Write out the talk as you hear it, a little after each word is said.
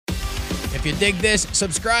If you dig this,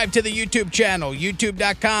 subscribe to the YouTube channel,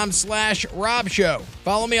 youtube.com/Rob Show.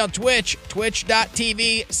 Follow me on Twitch,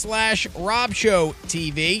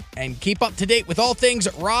 twitch.tv/RobShowTV. And keep up to date with all things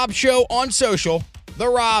Rob Show on social, The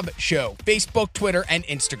Rob Show, Facebook, Twitter, and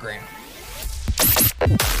Instagram.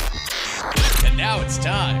 And now it's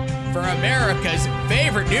time for America's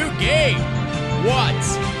favorite new game,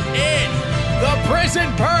 What's in the Prison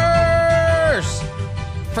Purse?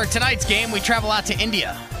 For tonight's game, we travel out to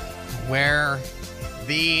India, where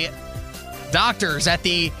the doctors at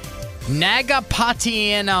the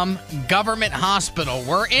Nagapattinam Government Hospital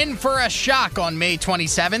were in for a shock on May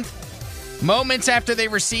 27th, moments after they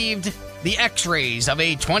received the x-rays of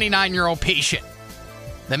a 29-year-old patient.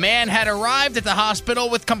 The man had arrived at the hospital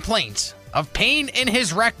with complaints of pain in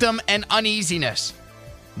his rectum and uneasiness.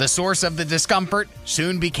 The source of the discomfort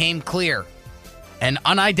soon became clear. An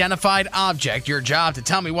unidentified object. Your job to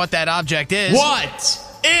tell me what that object is. What's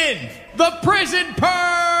in the prison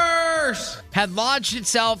purse? Had lodged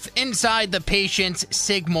itself inside the patient's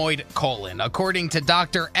sigmoid colon, according to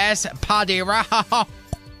Dr. S. Padiraha,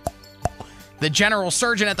 the general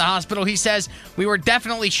surgeon at the hospital. He says, "We were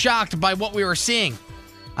definitely shocked by what we were seeing.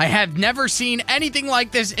 I have never seen anything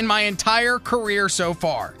like this in my entire career so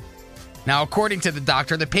far." Now, according to the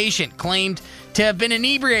doctor, the patient claimed to have been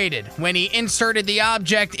inebriated when he inserted the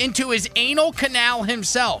object into his anal canal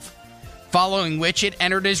himself, following which it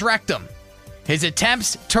entered his rectum. His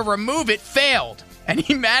attempts to remove it failed, and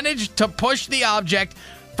he managed to push the object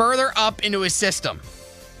further up into his system.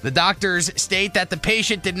 The doctors state that the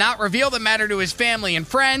patient did not reveal the matter to his family and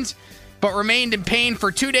friends, but remained in pain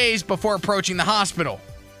for 2 days before approaching the hospital.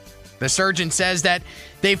 The surgeon says that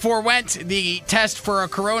they forewent the test for a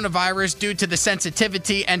coronavirus due to the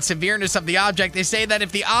sensitivity and severeness of the object. They say that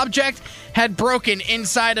if the object had broken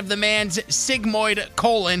inside of the man's sigmoid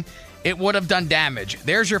colon, it would have done damage.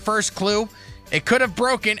 There's your first clue. It could have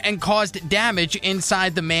broken and caused damage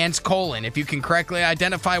inside the man's colon. If you can correctly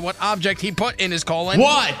identify what object he put in his colon.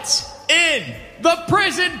 What's in the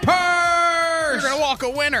prison purse? You're going to walk a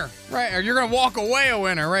winner, right? Or you're going to walk away a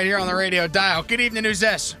winner right here on the radio dial. Good evening, who's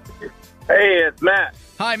this? Hey, it's Matt.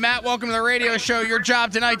 Hi, Matt. Welcome to the radio show. Your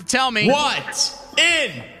job tonight to tell me. What's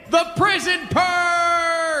in the prison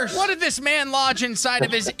purse? What did this man lodge inside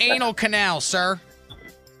of his anal canal, sir?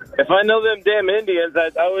 If I know them damn Indians,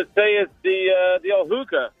 I would say it's the old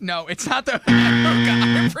hookah. No, it's not the hookah.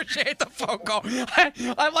 I appreciate the phone call.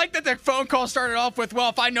 I like that the phone call started off with, well,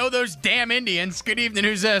 if I know those damn Indians. Good evening.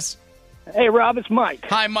 Who's this? Hey, Rob, it's Mike.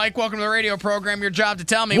 Hi, Mike. Welcome to the radio program. Your job to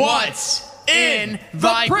tell me What's in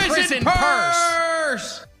the prison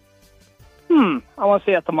purse? I want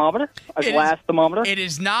to say a thermometer, glass thermometer. It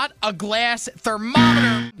is not a glass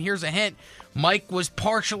thermometer. Here's a hint. Mike was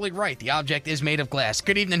partially right. The object is made of glass.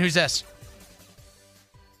 Good evening. Who's this?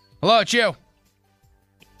 Hello, it's you.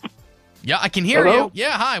 Yeah, I can hear you.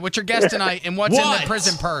 Yeah, hi. What's your guess tonight? And what's in the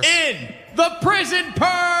prison purse? In the prison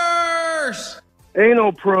purse?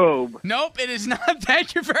 Anal probe. Nope, it is not.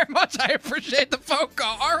 Thank you very much. I appreciate the phone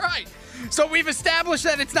call. All right. So we've established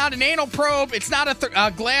that it's not an anal probe, it's not a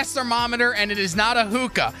glass thermometer, and it is not a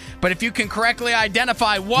hookah. But if you can correctly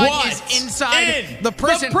identify what is inside the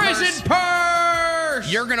prison purse,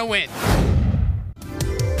 you're going to win.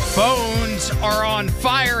 Phones are on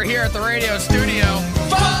fire here at the radio studio.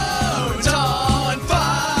 Phones on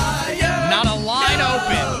fire. Not a line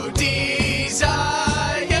open. No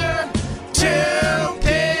desire to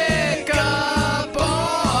pick up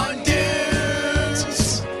on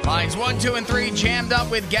dudes. Lines 1, 2, and 3 jammed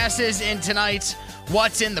up with guesses in tonight's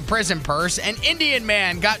What's in the Prison Purse. An Indian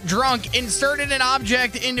man got drunk, inserted an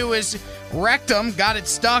object into his rectum, got it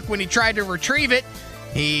stuck when he tried to retrieve it.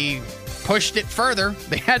 He pushed it further.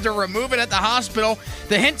 They had to remove it at the hospital.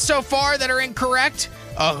 The hints so far that are incorrect: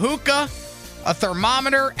 a hookah, a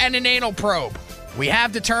thermometer, and an anal probe. We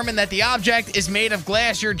have determined that the object is made of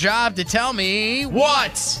glass. Your job to tell me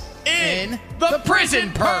what's in the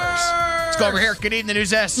prison purse. Let's go over here. Good evening,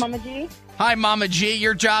 who's this? Mama G. Hi, Mama G.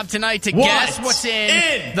 Your job tonight to guess what's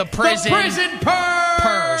in the prison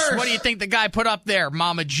purse. What do you think the guy put up there,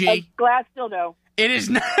 Mama G? A glass dildo. It is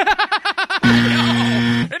not.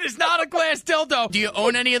 No, it is not a glass dildo. Do you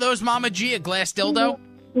own any of those, Mama G? A glass dildo?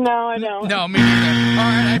 No, I don't. No, me neither. All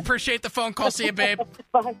right, I appreciate the phone call. See you, babe.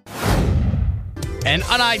 Bye. An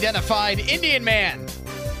unidentified Indian man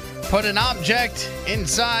put an object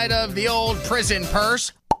inside of the old prison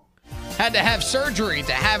purse. Had to have surgery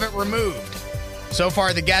to have it removed. So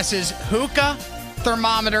far, the guesses: hookah,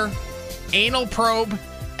 thermometer, anal probe,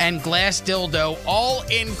 and glass dildo. All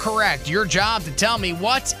incorrect. Your job to tell me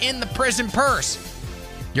what's in the prison purse.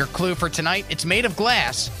 Your clue for tonight: it's made of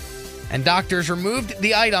glass. and doctors removed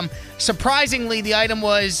the item. Surprisingly, the item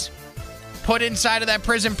was put inside of that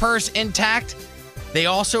prison purse intact. They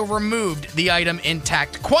also removed the item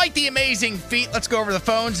intact. Quite the amazing feat. Let's go over the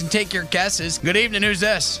phones and take your guesses. Good evening. Who's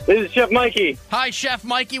this? This is Chef Mikey. Hi, Chef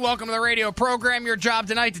Mikey. Welcome to the radio program. Your job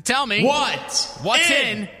tonight to tell me what's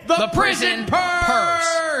in the prison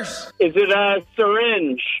purse? Is it a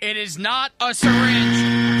syringe? It is not a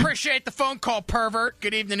syringe. Appreciate the phone call, pervert.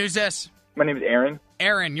 Good evening. Who's this? My name is Aaron.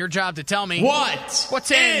 Aaron, your job to tell me What's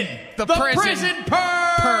in the prison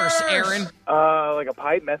purse, Aaron. Like a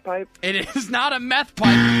pipe, meth pipe? It is not a meth pipe.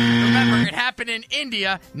 Remember, it happened in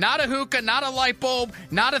India. Not a hookah, not a light bulb,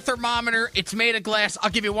 not a thermometer. It's made of glass. I'll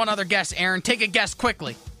give you one other guess, Aaron. Take a guess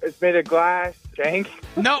quickly. It's made of glass, shank.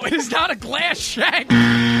 No, it is not a glass shank.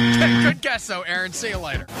 Good guess, though, Aaron. See you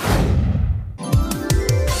later.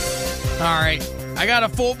 All right. I got a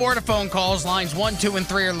full board of phone calls. Lines 1, 2, and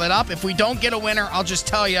 3 are lit up. If we don't get a winner, I'll just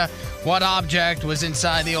tell you what object was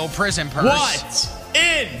inside the old prison purse. What's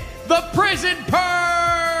in the prison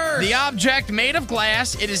purse? The object made of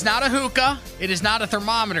glass. It is not a hookah. It is not a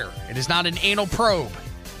thermometer. It is not an anal probe.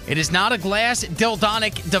 It is not a glass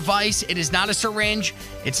dildonic device. It is not a syringe.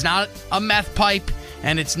 It's not a meth pipe.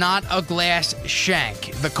 And it's not a glass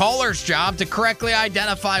shank. The caller's job to correctly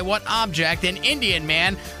identify what object an Indian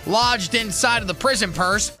man lodged inside of the prison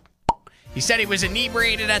purse. He said he was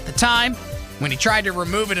inebriated at the time. When he tried to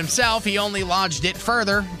remove it himself, he only lodged it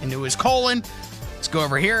further into his colon. Let's go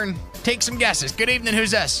over here and take some guesses. Good evening. Who's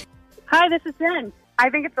this? Hi, this is Jen. I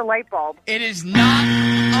think it's a light bulb. It is not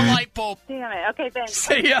a light bulb. Damn it. Okay, thanks.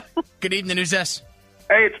 See ya. Good evening. Who's this?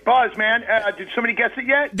 Hey, it's Buzz, man. Did somebody guess it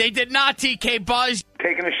yet? They did not, TK Buzz.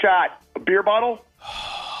 Taking a shot. A beer bottle?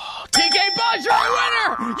 TK Buzz, you're a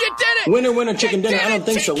winner! You did it! Winner, winner, chicken dinner. I don't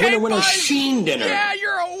think so. Winner, winner, sheen dinner. Yeah,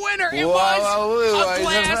 you're a winner. It was a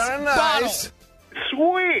glass bottle.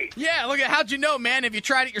 Sweet. Yeah, look at, how'd you know, man? Have you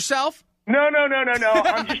tried it yourself? No.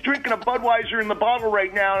 I'm just drinking a Budweiser in the bottle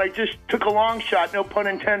right now, and I just took a long shot, no pun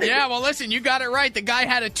intended. Yeah, well, listen, you got it right. The guy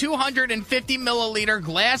had a 250 milliliter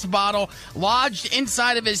glass bottle lodged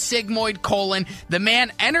inside of his sigmoid colon. The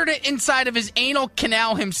man entered it inside of his anal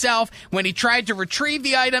canal himself. When he tried to retrieve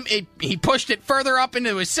the item, he pushed it further up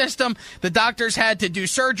into his system. The doctors had to do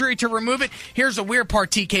surgery to remove it. Here's the weird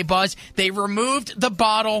part, TK Buzz. They removed the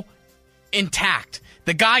bottle intact.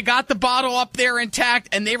 The guy got the bottle up there intact,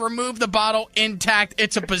 and they removed the bottle intact.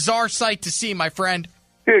 It's a bizarre sight to see, my friend.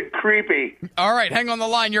 Dude, creepy. All right, hang on the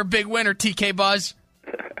line. You're a big winner, TK Buzz.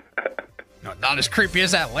 No, not as creepy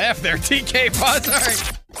as that laugh there, TK Buzz. All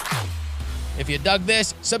right. If you dug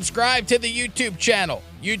this, subscribe to the YouTube channel,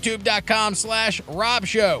 youtube.com/Rob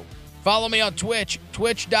Show. Follow me on Twitch,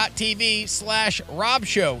 twitch.tv/Rob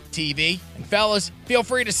Show TV. And fellas, feel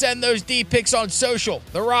free to send those D pics on social,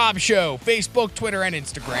 The Rob Show, Facebook, Twitter, and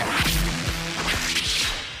Instagram.